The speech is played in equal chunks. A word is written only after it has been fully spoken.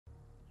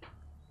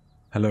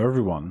Hello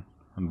everyone,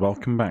 and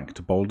welcome back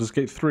to Baldur's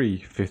Gate 3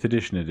 5th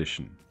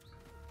edition.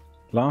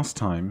 Last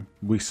time,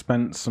 we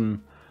spent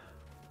some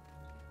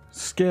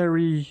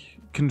scary,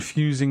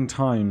 confusing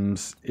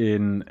times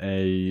in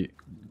a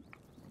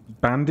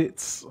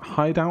bandit's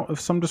hideout of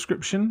some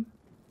description,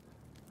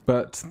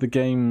 but the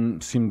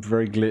game seemed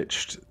very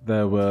glitched.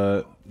 There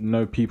were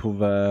no people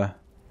there.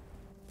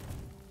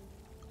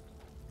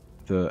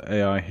 The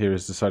AI here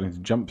is deciding to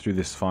jump through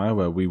this fire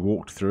where we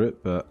walked through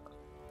it, but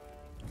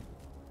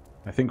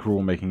I think we're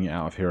all making it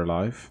out of here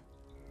alive.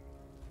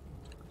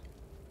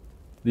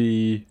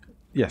 The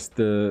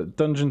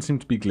dungeon seemed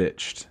to be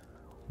glitched.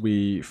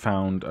 We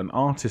found an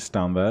artist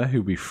down there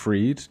who we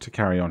freed to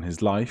carry on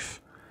his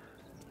life.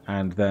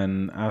 And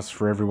then, as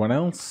for everyone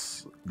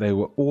else, they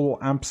were all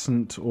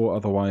absent or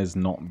otherwise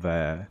not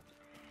there.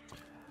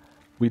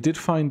 We did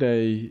find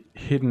a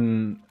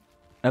hidden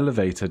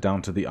elevator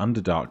down to the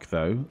Underdark,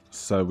 though,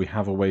 so we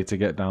have a way to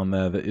get down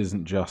there that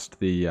isn't just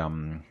the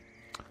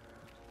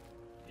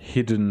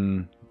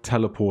hidden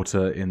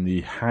teleporter in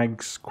the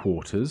Hag's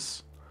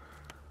quarters.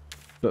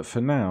 But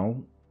for now,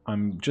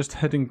 I'm just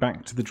heading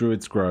back to the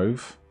Druid's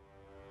Grove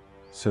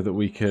so that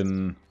we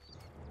can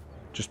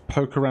just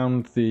poke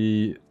around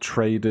the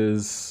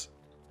traders,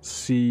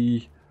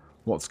 see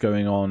what's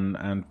going on,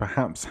 and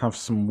perhaps have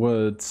some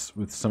words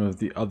with some of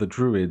the other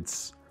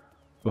druids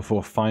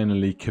before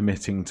finally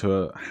committing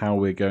to how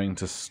we're going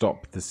to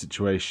stop the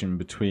situation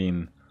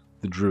between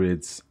the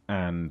druids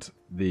and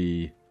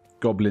the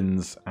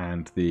goblins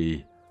and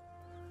the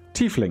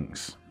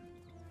tieflings.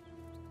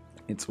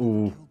 It's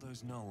all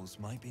those gnolls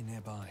might be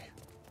nearby.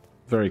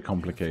 Very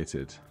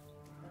complicated.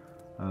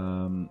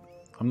 I'm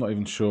not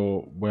even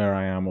sure where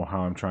I am or how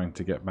I'm trying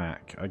to get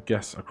back. I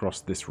guess across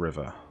this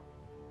river.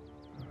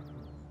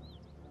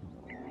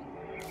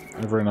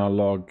 Over in our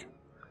log,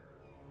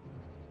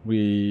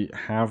 we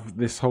have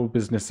this whole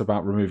business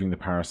about removing the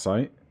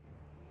parasite.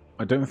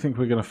 I don't think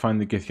we're going to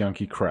find the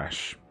Githyanki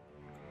Crash.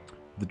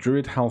 The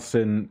Druid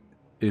Halsin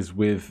is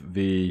with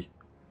the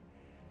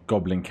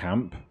Goblin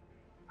Camp,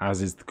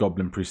 as is the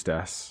Goblin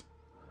Priestess.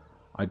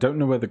 I don't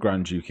know where the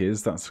Grand Duke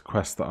is. That's a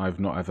quest that I've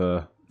not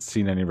ever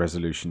seen any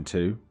resolution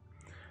to.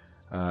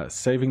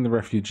 Saving the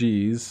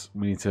refugees,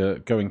 we need to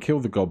go and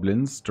kill the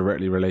goblins,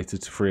 directly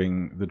related to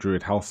freeing the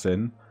Druid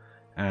Halsin.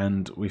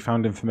 And we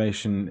found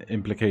information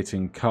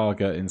implicating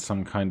Karga in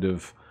some kind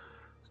of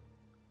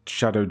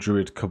Shadow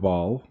Druid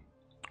cabal.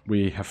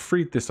 We have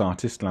freed this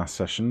artist last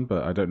session,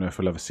 but I don't know if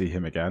we'll ever see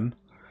him again.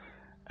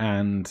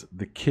 And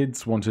the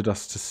kids wanted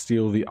us to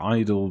steal the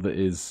idol that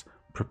is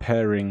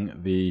preparing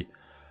the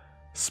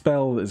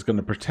spell that is going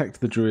to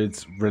protect the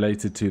druids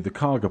related to the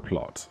Karga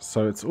plot.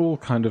 So it's all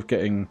kind of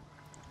getting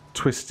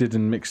twisted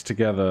and mixed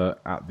together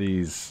at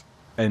these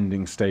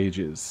ending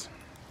stages.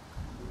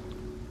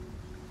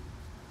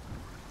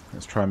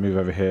 Let's try and move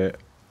over here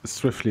as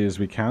swiftly as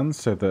we can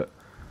so that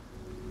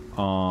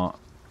our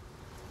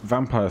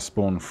vampire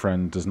spawn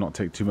friend does not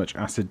take too much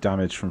acid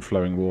damage from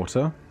flowing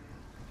water.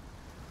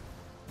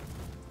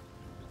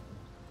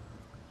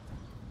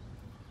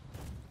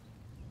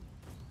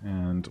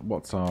 And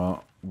what's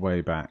our way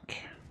back?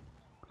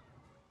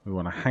 We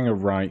want to hang a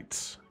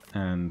right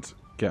and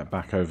get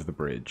back over the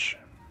bridge.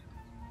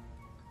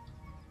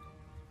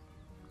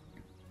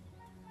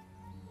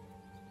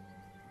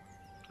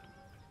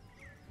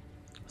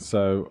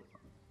 So,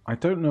 I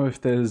don't know if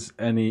there's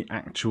any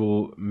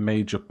actual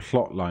major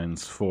plot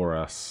lines for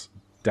us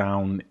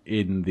down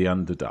in the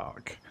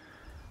Underdark.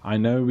 I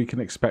know we can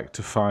expect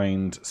to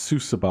find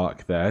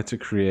Susabark there to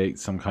create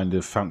some kind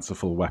of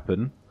fanciful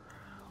weapon.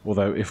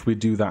 Although if we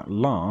do that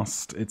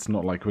last, it's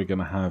not like we're going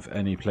to have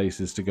any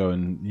places to go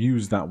and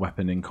use that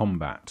weapon in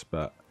combat.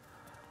 But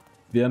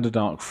the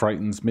Underdark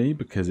frightens me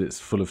because it's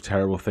full of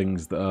terrible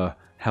things that are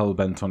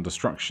hell-bent on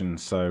destruction.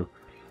 So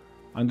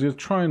I'm going to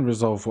try and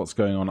resolve what's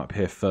going on up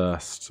here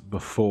first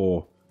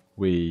before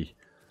we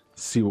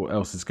see what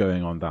else is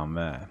going on down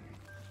there.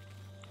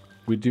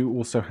 We do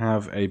also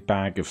have a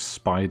bag of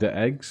spider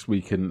eggs.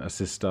 We can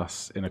assist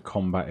us in a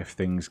combat if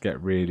things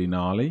get really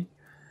gnarly.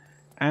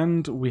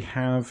 And we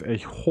have a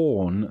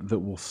horn that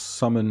will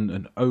summon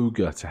an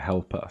ogre to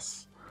help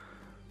us.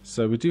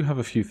 So we do have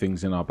a few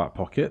things in our back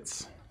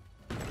pockets.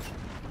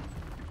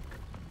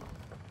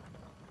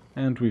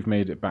 And we've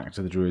made it back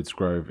to the Druid's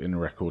Grove in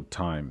record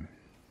time.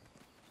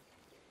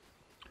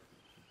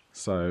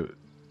 So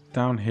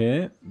down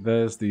here,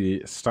 there's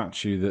the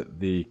statue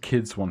that the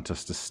kids want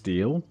us to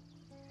steal.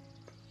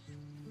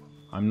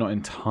 I'm not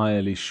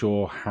entirely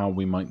sure how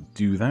we might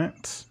do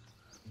that.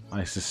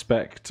 I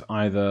suspect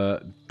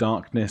either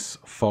Darkness,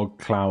 Fog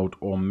Cloud,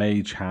 or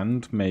Mage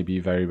Hand may be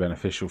very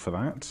beneficial for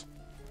that.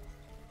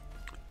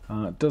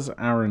 Does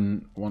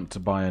Aaron want to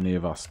buy any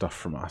of our stuff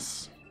from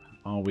us?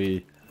 Are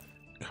we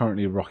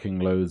currently rocking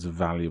loads of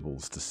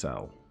valuables to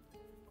sell?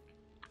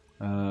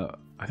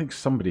 I think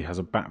somebody has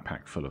a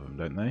backpack full of them,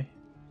 don't they?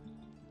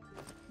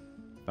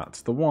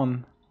 That's the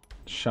one.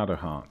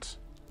 Shadowheart.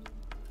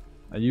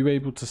 Are you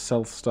able to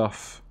sell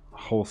stuff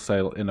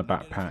wholesale in a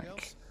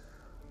backpack?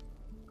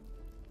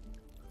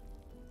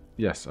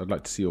 Yes, I'd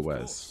like to see your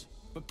wares.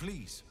 But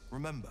please,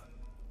 remember,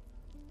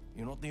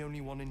 You're not the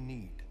only one in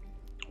need.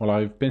 Well,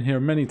 I've been here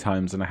many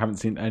times and I haven't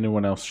seen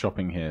anyone else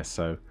shopping here,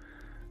 so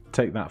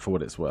take that for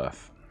what it's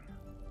worth.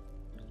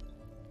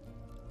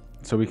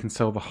 So we can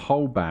sell the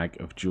whole bag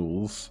of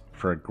jewels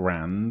for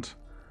 £1,000.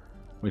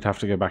 We'd have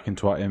to go back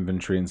into our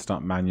inventory and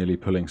start manually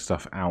pulling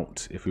stuff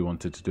out if we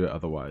wanted to do it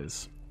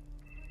otherwise.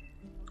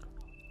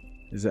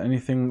 Is there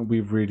anything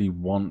we really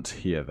want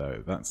here,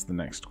 though? That's the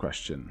next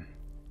question.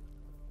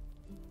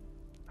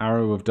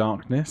 Arrow of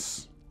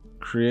Darkness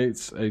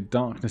creates a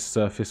darkness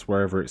surface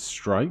wherever it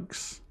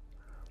strikes.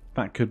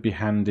 That could be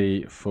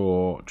handy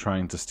for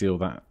trying to steal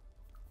that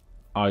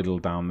idol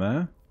down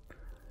there.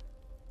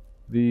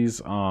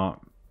 These are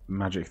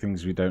magic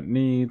things we don't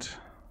need.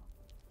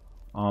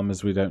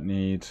 Armors we don't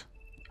need.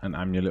 An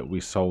amulet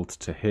we sold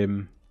to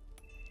him.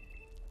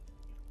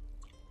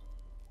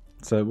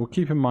 So we'll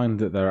keep in mind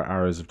that there are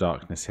arrows of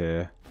darkness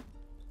here,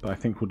 but I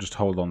think we'll just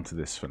hold on to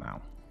this for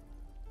now.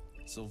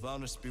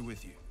 Sylvanus be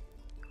with you.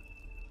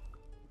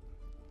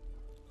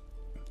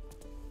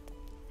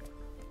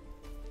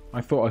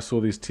 I thought I saw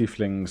these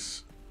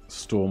tieflings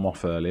storm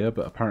off earlier,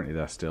 but apparently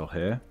they're still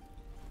here.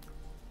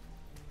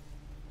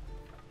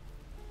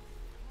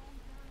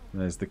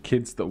 There's the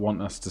kids that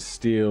want us to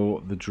steal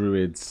the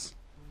druid's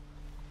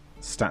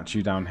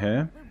statue down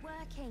here. We're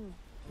working,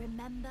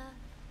 remember?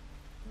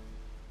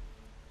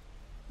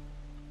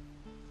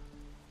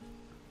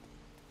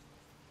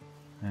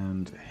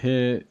 And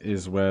here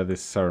is where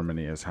this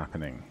ceremony is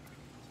happening.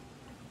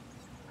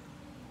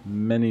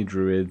 Many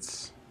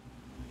druids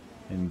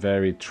in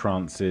varied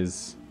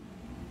trances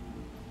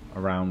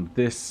around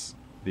this,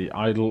 the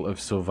idol of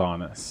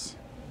Sylvanus.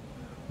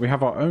 We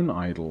have our own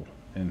idol,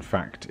 in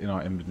fact, in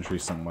our inventory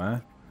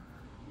somewhere.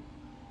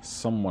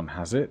 Someone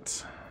has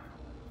it.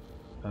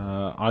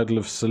 Idol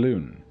of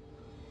Saloon.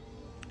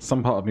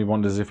 Some part of me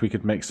wonders if we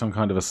could make some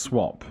kind of a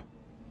swap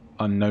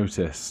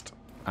unnoticed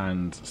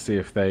and see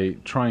if they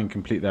try and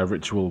complete their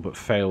ritual but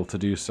fail to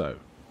do so.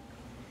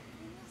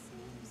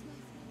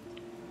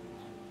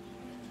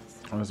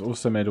 I was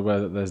also made aware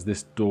that there's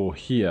this door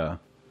here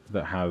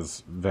that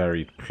has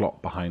varied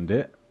plot behind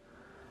it.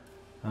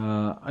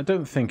 I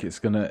don't think it's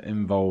going to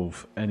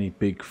involve any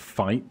big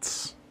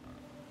fights,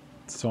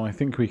 so I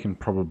think we can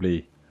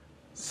probably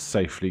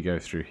safely go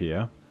through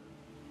here.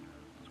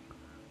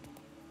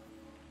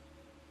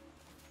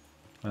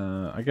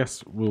 I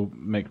guess we'll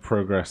make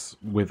progress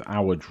with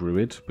our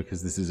druid,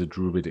 because this is a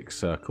druidic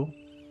circle.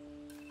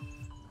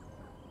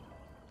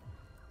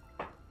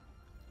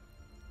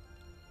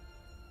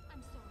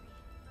 I'm sorry.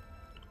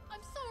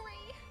 I'm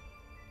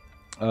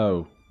sorry.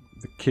 Oh,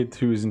 the kid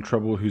who is in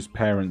trouble whose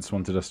parents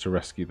wanted us to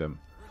rescue them.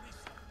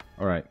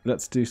 Alright,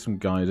 let's do some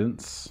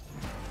guidance.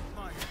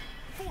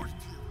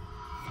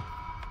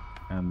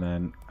 And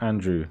then,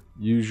 Andrew,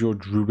 use your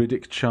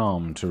druidic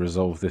charm to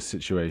resolve this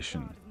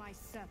situation.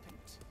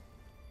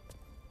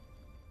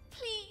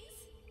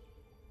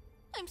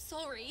 I'm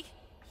sorry.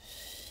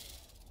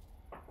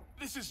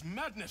 This is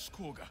madness,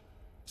 Korga.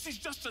 She's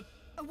just a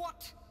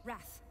what,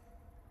 Wrath?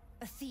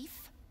 A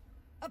thief?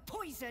 A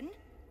poison?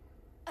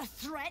 A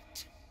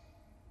threat?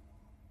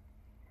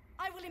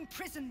 I will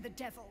imprison the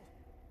devil,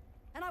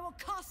 and I will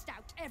cast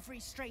out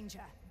every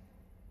stranger.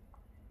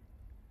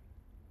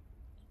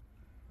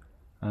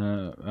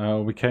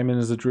 We came in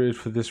as a druid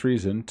for this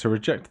reason. To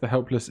reject the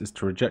helpless is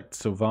to reject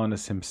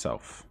Sylvanus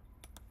himself.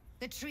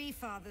 The Tree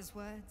Father's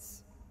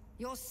words.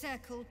 Your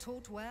circle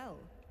taught well.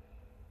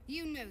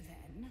 You know,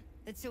 then,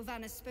 that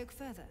Sylvanus spoke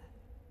further.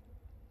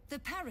 The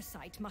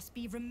parasite must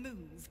be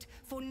removed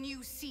for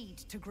new seed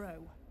to grow.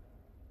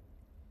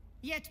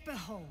 Yet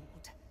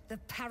behold, the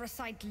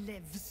parasite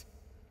lives.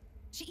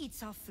 She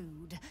eats our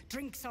food,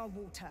 drinks our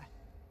water,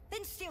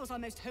 then steals our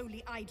most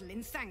holy idol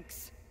in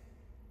thanks.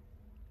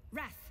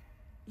 Wrath,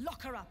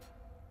 lock her up.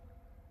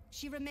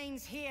 She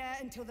remains here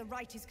until the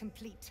rite is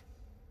complete.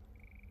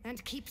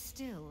 And keep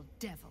still,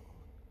 devil.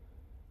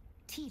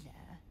 Tila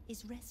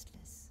is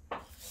restless.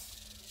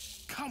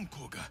 Come,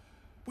 Korga.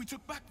 We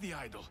took back the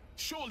idol.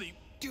 Surely...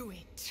 Do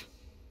it.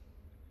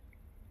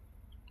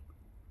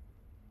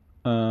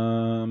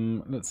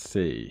 Let's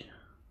see.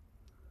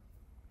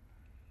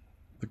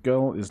 The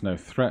girl is no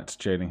threat.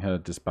 Jailing her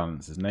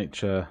disbalances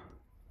nature.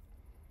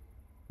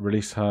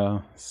 Release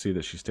her. See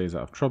that she stays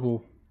out of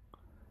trouble.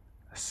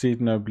 A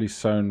seed nobly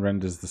sown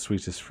renders the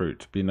sweetest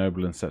fruit. Be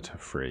noble and set her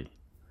free.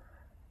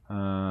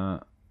 I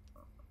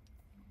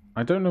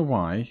don't know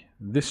why.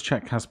 This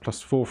check has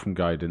 +4 from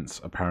guidance,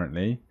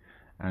 apparently,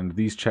 and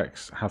these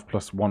checks have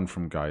 +1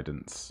 from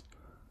guidance.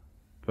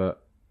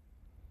 But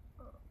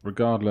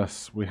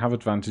regardless, we have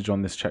advantage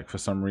on this check for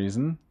some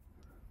reason,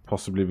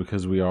 possibly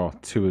because we are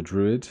to a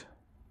druid.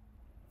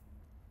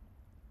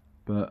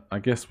 But I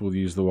guess we'll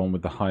use the one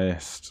with the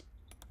highest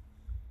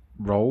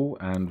roll,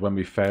 and when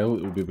we fail,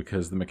 it will be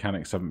because the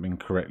mechanics haven't been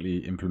correctly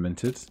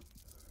implemented.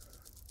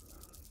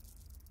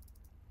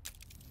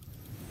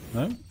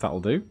 No, that'll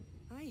do.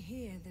 I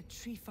hear the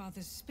Tree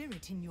Father's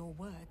spirit in your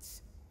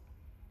words.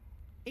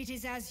 It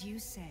is as you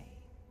say.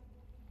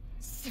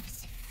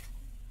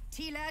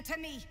 Tila to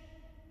me.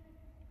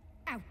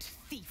 Out,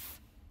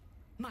 thief.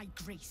 My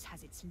grace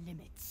has its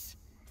limits.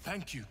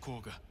 Thank you,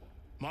 Korga.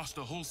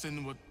 Master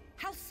Halsin would...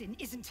 Halsin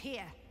isn't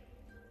here.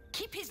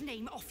 Keep his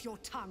name off your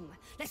tongue,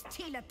 lest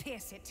Tila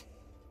pierce it.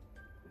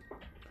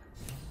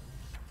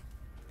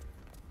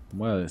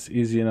 Well, it's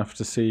easy enough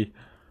to see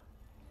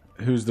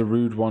who's the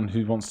rude one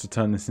who wants to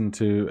turn this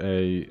into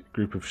a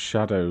group of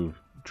shadow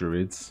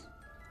druids.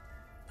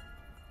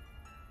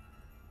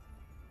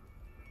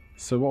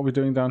 So what are we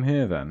doing down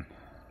here then?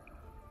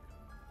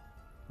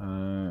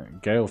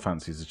 Gale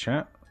fancies a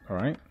chat.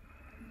 Alright.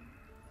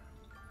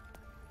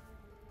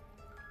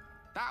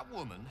 That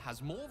woman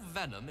has more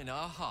venom in her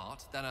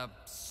heart than a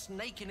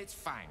snake in its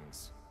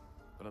fangs.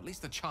 But at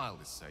least the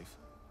child is safe.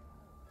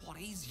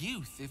 What is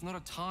youth if not a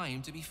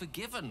time to be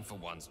forgiven for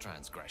one's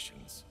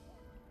transgressions?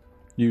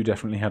 You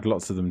definitely had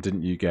lots of them,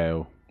 didn't you,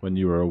 Gale, when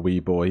you were a wee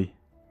boy?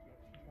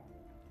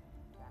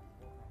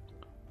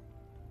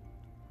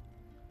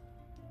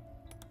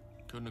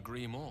 Couldn't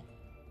agree more.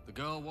 The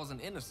girl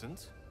wasn't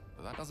innocent,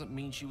 but that doesn't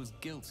mean she was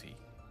guilty.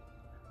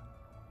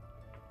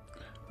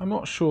 I'm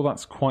not sure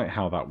that's quite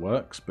how that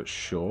works, but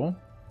sure.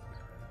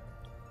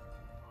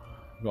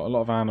 We've got a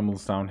lot of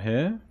animals down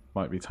here.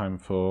 Might be time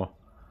for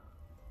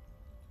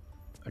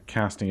a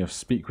casting of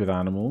Speak with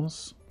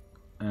Animals.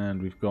 And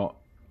we've got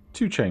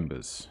 2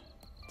 chambers.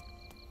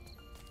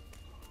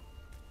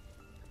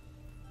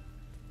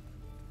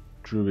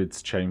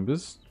 Druid's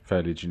chambers,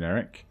 fairly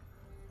generic.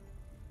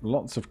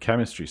 Lots of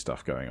chemistry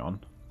stuff going on.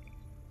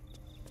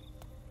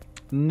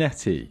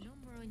 Nettie.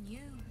 Number on you,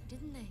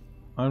 didn't they?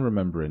 I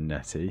remember a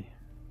Nettie.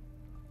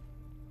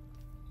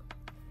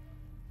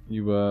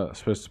 You were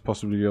supposed to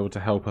possibly be able to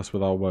help us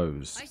with our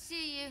woes. I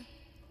see you.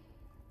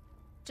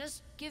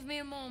 Just give me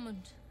a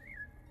moment.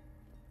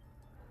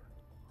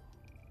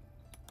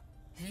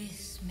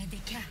 This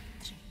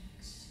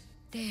medicatrix.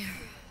 There.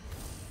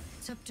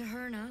 It's up to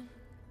her now.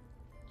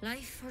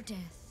 Life or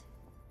death.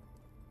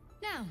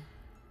 Now,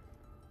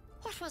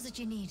 what was it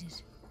you needed?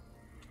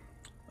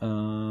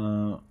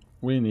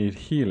 We need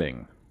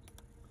healing.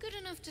 Good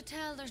enough to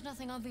tell there's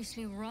nothing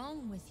obviously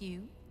wrong with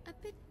you. A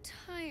bit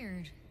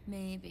tired,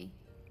 maybe.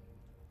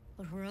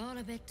 But we're all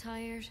a bit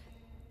tired.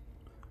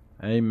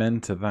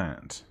 Amen to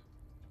that.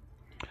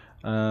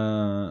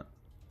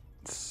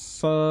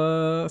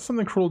 So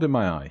something crawled in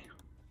my eye.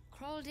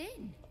 Crawled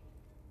in?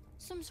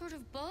 Some sort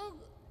of bug?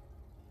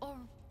 Or...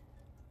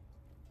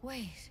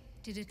 Wait,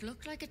 did it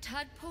look like a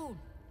tadpole?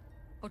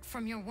 But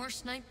from your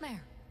worst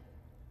nightmare?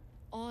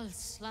 All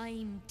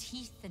slime,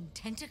 teeth, and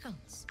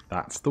tentacles.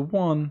 That's the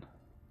one.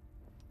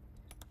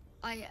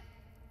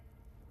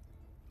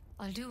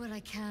 I'll do what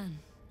I can.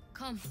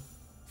 Come,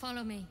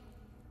 follow me.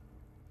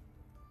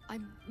 I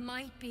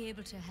might be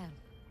able to help.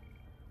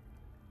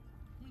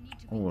 We need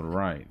to be All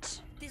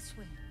right. this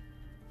way.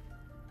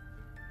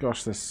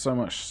 Gosh, there's so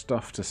much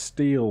stuff to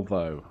steal,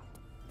 though.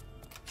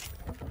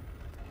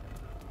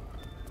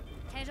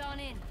 Head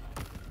on in.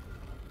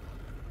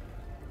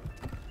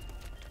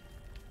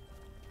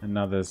 And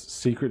now there's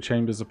secret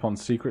chambers upon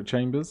secret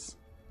chambers.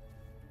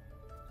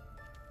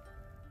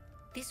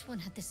 This one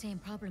had the same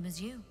problem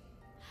as you.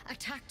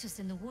 Attacked us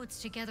in the woods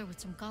together with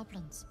some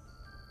goblins.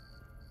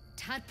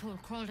 Tadpole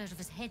crawled out of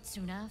his head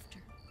soon after.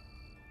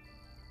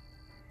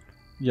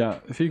 Yeah,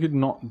 if you could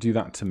not do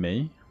that to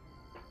me.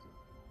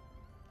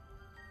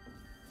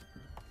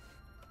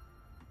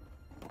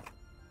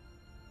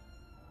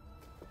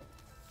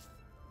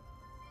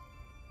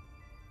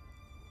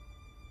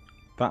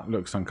 That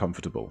looks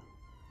uncomfortable.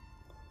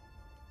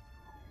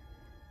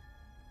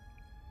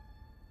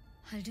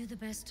 I'll do the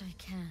best I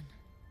can.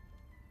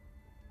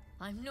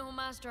 I'm no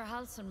Master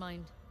Halsin,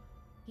 mind.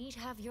 He'd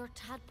have your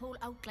tadpole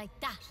out like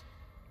that.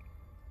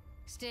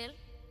 Still,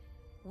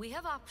 we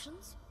have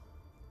options.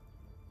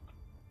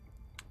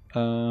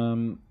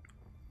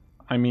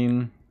 I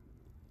mean,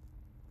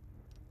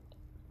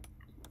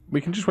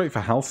 we can just wait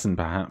for Halsin,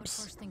 But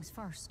perhaps. first things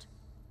first.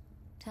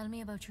 Tell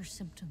me about your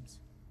symptoms.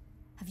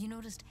 Have you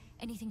noticed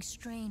anything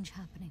strange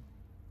happening?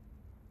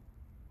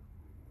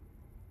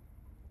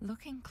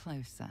 Looking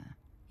closer,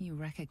 you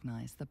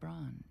recognize the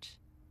branch,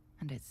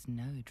 and it's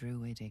no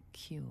druidic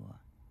cure.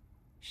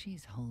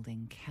 She's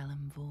holding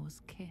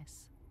Kalimvor's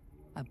kiss,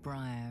 a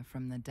briar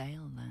from the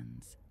Dale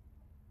lands,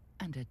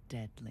 and a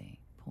deadly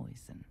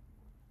poison.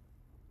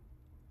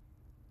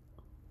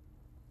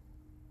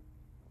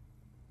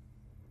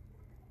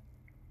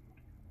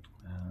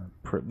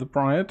 Put the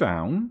briar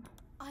down.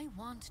 I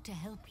want to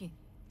help you,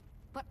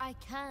 but I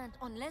can't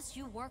unless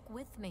you work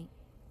with me.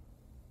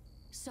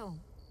 So,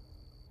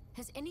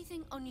 has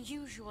anything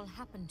unusual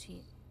happened to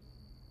you?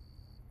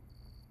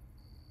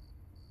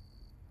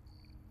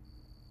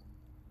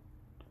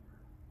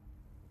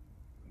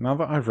 Now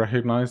that I've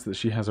recognized that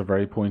she has a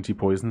very pointy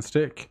poison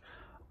stick,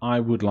 I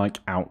would like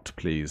out,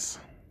 please.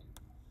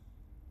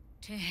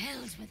 To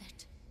hell's with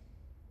it.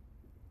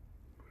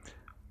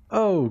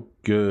 Oh,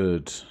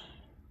 good.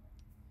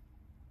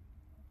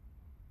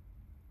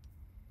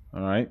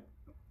 Alright.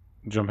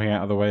 Jumping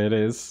out of the way it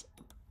is.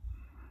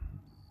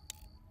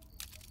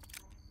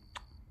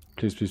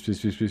 Please, please, please,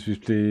 please, please, please,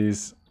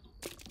 please.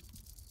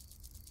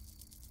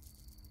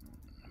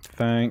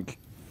 Thank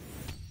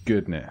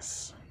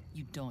goodness.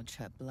 You dodge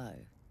her blow,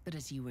 but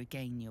as you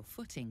regain your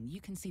footing,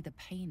 you can see the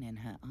pain in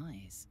her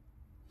eyes.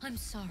 I'm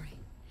sorry.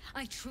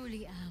 I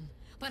truly am.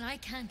 But I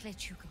can't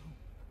let you go.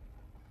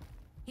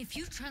 If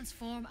you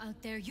transform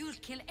out there, you'll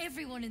kill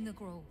everyone in the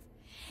grove.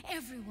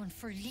 Everyone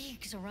for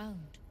leagues around.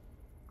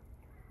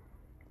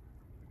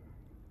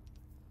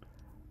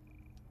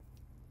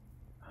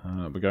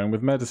 We're going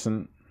with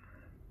medicine.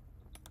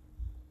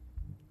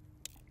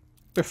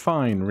 We're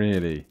fine,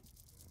 really.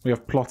 We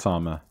have plot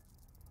armor.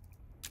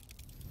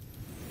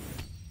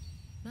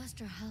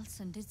 Master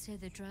Halsin did say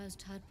the drow's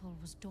tadpole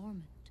was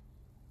dormant.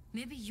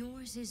 Maybe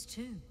yours is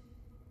too.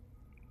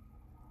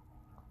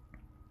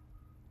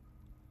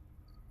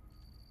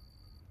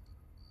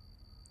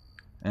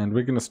 And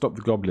we're going to stop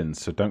the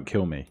goblins, so don't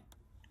kill me.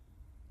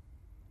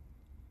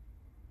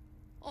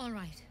 All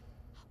right,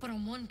 but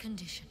on one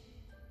condition.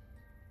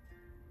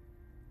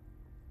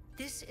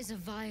 This is a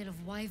vial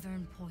of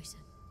wyvern poison.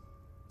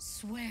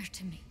 Swear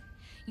to me,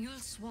 you'll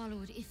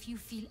swallow it if you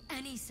feel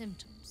any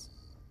symptoms.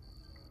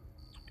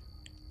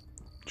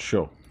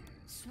 Sure.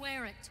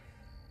 Swear it.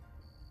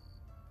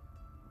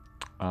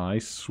 I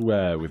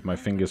swear with my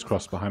fingers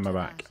crossed behind my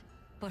back.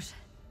 But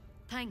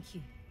thank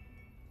you.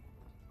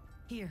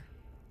 Here.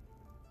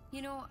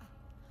 You know,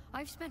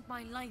 I've spent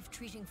my life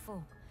treating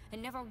folk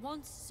and never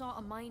once saw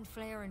a mind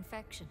flayer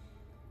infection.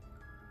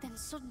 Then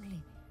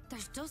suddenly,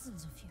 there's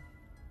dozens of you.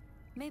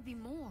 Maybe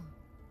more.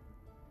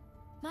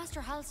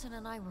 Master Halsin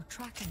and I were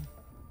tracking,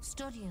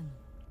 studying,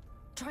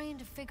 trying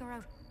to figure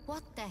out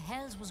what the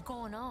hells was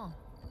going on.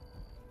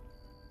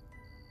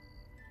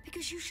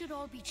 Because you should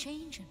all be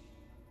changing.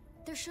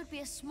 There should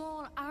be a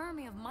small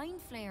army of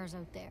mind flayers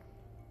out there.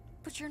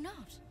 But you're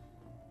not.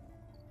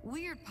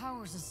 Weird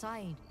powers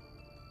aside,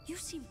 you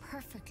seem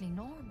perfectly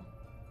normal.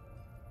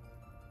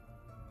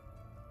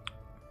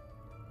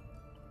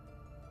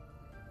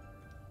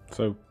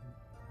 So,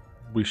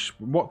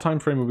 what time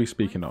frame are we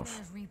speaking Mind of?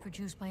 flayers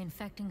reproduce by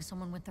infecting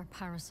someone with their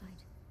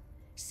parasite.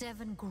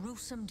 7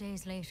 gruesome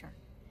days later,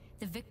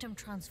 the victim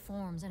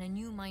transforms and a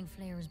new mind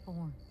flayer is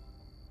born.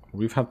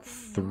 We've had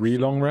 3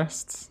 long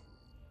rests.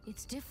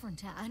 It's different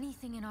to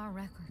anything in our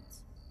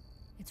records.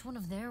 It's one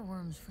of their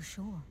worms for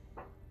sure.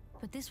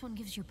 But this one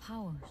gives you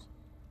powers.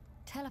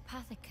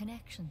 Telepathic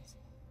connections.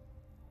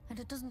 And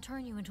it doesn't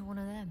turn you into one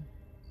of them.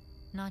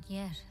 Not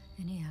yet,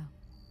 anyhow.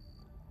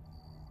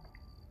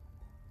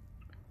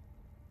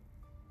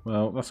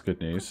 Well, that's good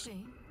news. Could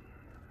be,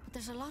 but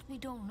there's a lot we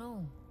don't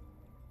know.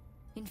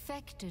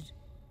 Infected,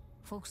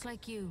 folks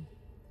like you,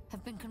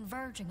 have been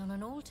converging on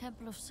an old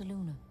temple of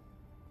Selûne.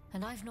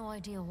 And I've no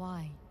idea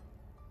why.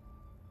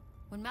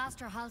 When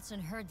Master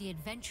Halsin heard the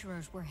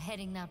adventurers were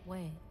heading that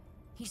way,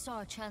 he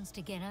saw a chance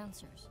to get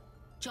answers.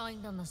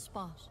 Joined on the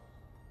spot.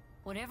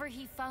 Whatever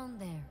he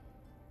found there,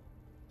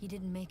 he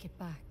didn't make it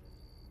back.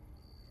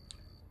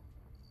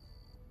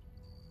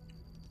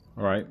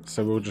 Alright,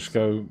 so we'll just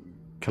go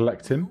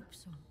collect him. Hope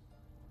so.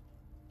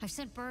 I've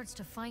sent birds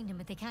to find him,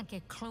 but they can't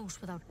get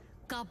close without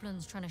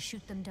goblins trying to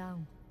shoot them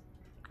down.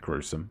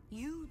 Gruesome.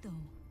 You, though,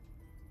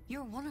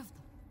 you're one of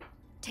them.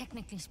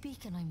 Technically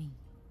speaking, I mean.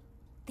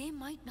 They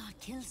might not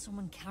kill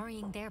someone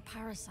carrying their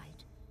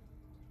parasite.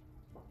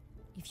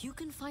 If you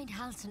can find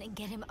Halsin and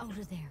get him out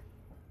of there,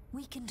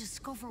 we can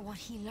discover what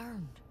he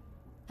learned.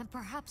 And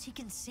perhaps he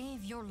can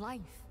save your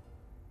life.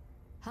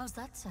 How's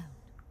that sound?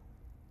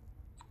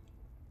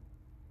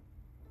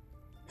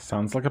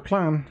 Sounds like a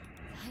plan.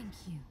 Thank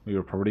you. We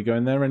were probably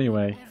going there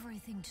anyway.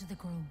 Everything to the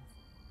grove.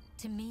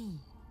 To me.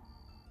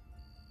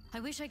 I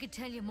wish I could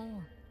tell you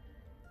more.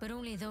 But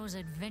only those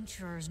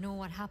adventurers know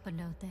what happened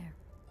out there.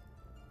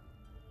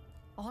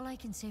 All I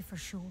can say for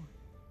sure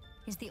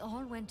is they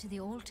all went to the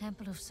old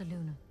temple of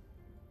Selûne.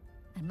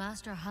 And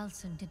Master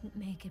Halsin didn't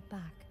make it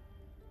back.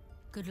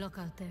 Good luck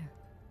out there.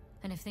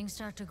 And if things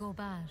start to go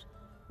bad,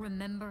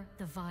 remember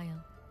the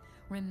vial.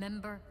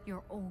 Remember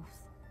your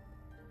oath.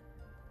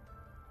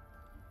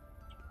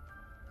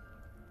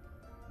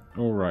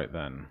 Alright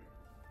then.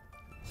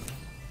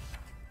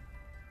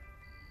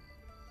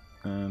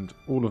 And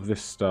all of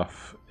this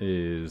stuff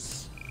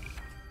is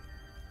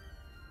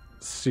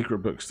secret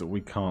books that we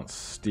can't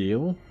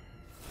steal.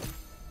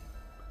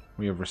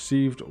 We have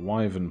received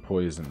wyvern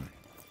poison.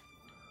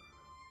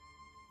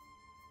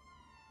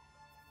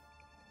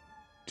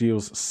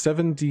 Deals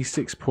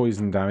 7d6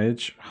 poison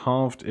damage,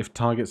 halved if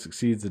target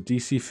succeeds a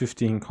DC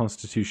 15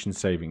 Constitution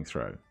saving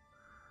throw.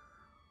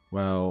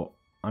 Well,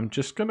 I'm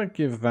just going to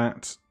give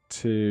that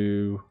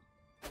to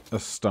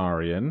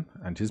Astarion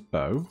and his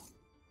bow.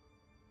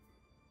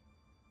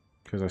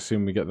 Because I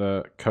assume we get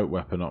the coat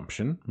weapon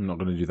option. I'm not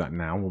going to do that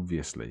now,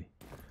 obviously.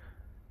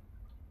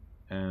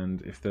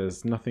 And if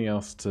there's nothing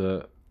else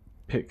to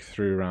pick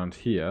through around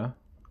here...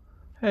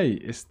 Hey,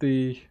 it's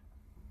the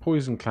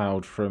poison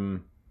cloud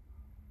from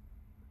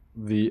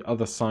the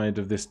other side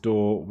of this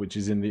door, which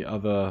is in the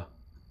other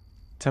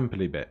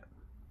temple-y bit.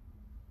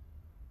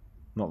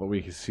 Not that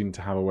we seem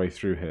to have a way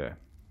through here.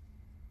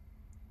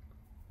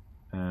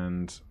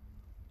 And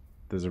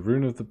there's a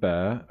rune of the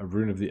bear, a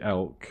rune of the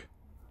elk,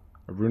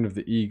 a rune of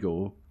the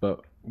eagle,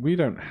 but we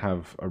don't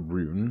have a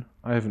rune.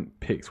 I haven't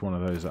picked one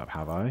of those up,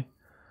 have I?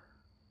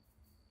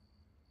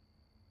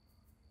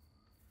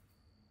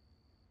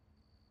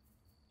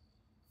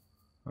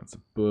 That's a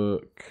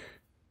book.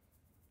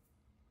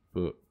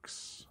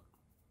 Books.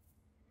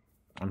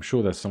 I'm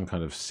sure there's some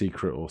kind of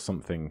secret or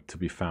something to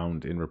be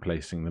found in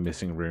replacing the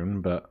missing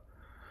rune, but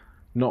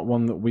not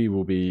one that we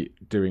will be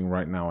doing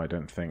right now, I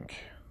don't think.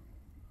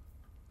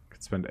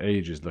 Could spend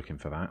ages looking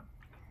for that.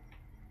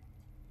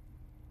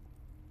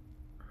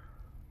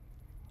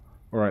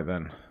 Alright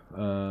then.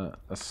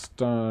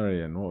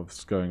 Astarion,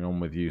 what's going on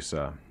with you,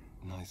 sir?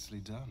 Nicely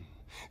done.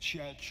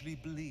 She actually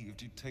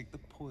believed you'd take the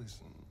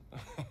poison.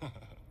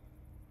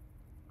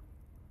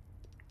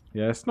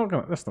 Yeah, that's not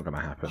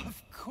gonna happen.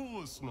 Of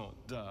course not,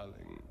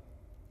 darling.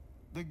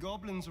 The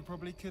goblins will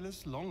probably kill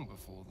us long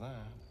before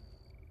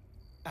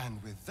that.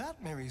 And with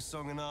that merry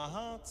song in our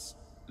hearts,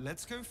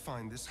 let's go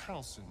find this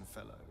Halcyon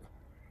fellow.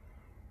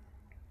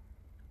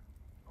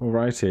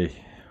 Alrighty.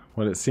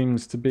 Well, it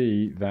seems to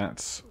be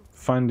that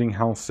finding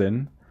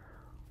Halcyon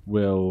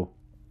will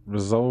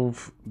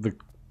resolve the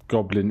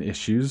goblin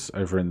issues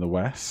over in the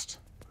west,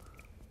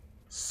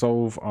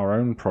 solve our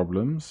own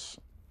problems,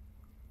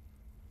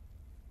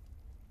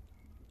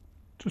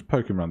 just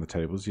poking around the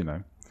tables, you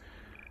know,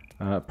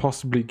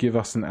 possibly give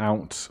us an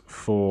out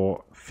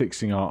for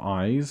fixing our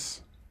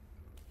eyes,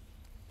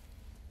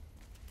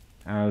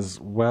 as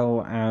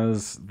well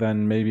as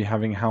then maybe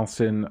having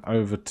Halcyon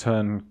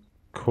overturn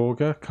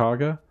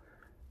Karga,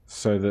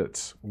 so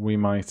that we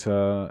might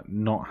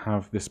not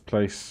have this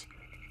place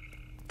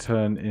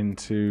turn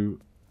into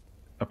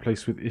a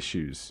place with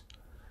issues.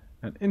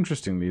 And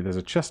interestingly, there's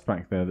a chest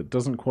back there that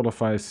doesn't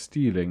qualify as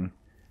stealing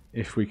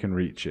if we can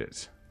reach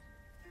it.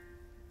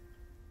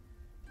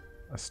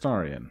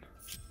 Astarion,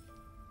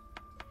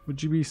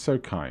 would you be so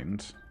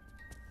kind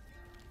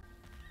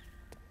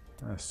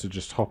as to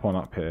just hop on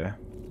up here?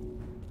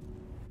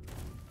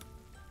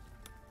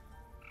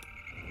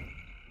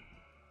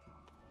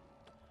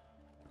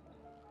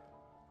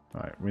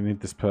 Right, we need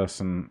this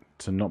person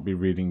to not be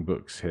reading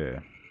books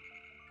here.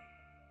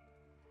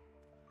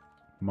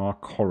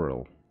 Mark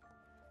Horrell.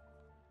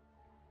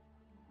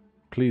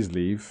 Please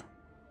leave.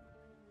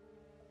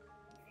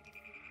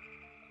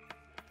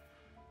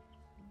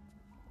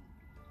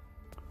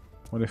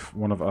 What if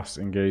one of us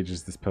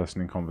engages this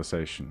person in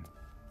conversation?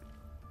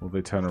 Will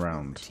they turn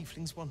around? What will the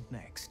tieflings want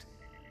next?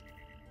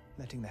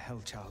 Letting the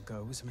Hellchild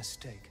go was a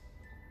mistake.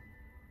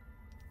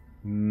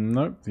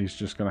 Nope, he's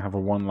just going to have a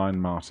one-line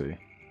Marty.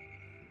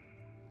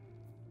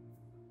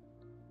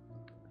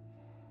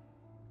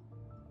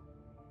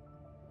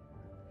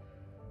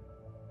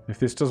 If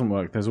this doesn't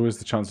work, there's always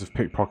the chance of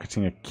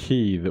pickpocketing a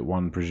key that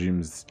one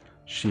presumes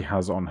she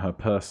has on her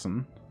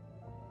person.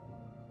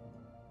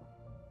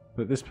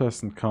 But this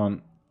person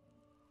can't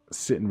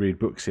sit and read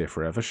books here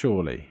forever,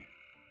 surely.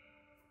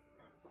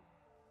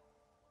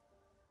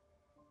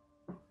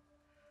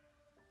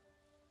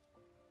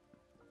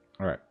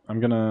 Alright,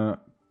 I'm gonna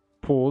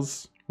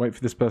pause, wait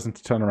for this person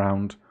to turn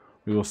around.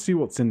 We will see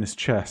what's in this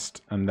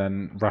chest and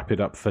then wrap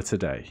it up for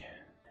today.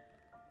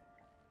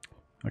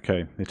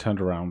 Okay, they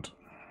turned around.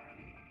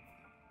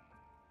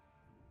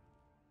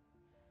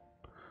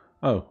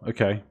 Oh,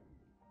 okay.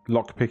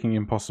 Lockpicking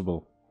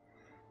impossible.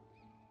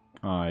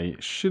 I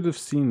should have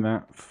seen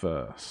that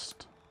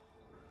first.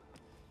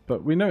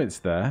 But we know it's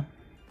there.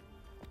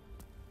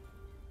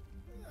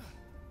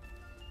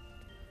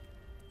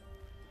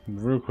 The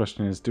real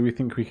question is, do we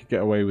think we could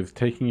get away with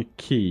taking a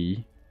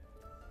key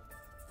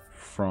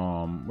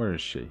from... where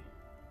is she?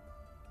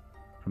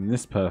 From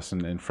this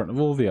person in front of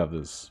all the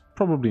others?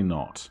 Probably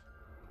not.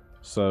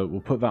 So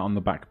we'll put that on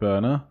the back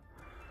burner.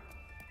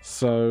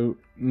 So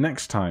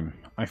next time,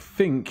 I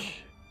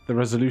think the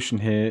resolution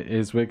here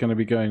is we're going to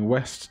be going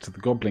west to the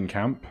Goblin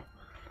camp.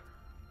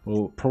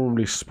 We'll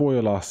probably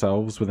spoil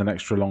ourselves with an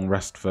extra long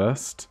rest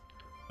first,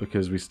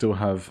 because we still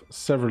have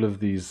several of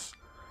these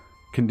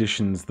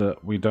conditions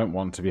that we don't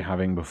want to be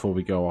having before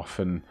we go off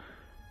and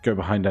go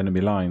behind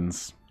enemy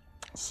lines.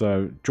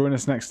 So join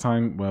us next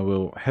time, where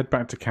we'll head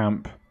back to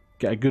camp,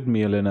 get a good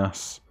meal in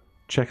us,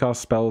 check our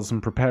spells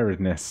and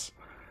preparedness,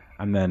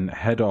 and then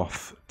head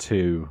off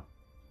to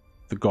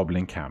the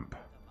Goblin camp.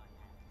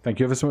 Thank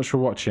you ever so much for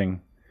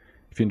watching.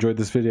 If you enjoyed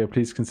this video,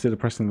 please consider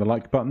pressing the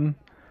like button.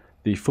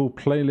 The full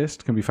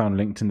playlist can be found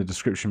linked in the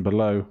description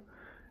below.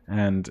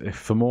 And if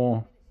for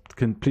more,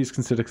 please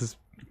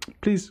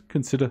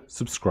consider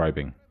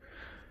subscribing.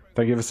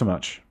 Thank you ever so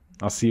much.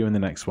 I'll see you in the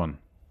next one.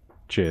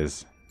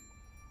 Cheers.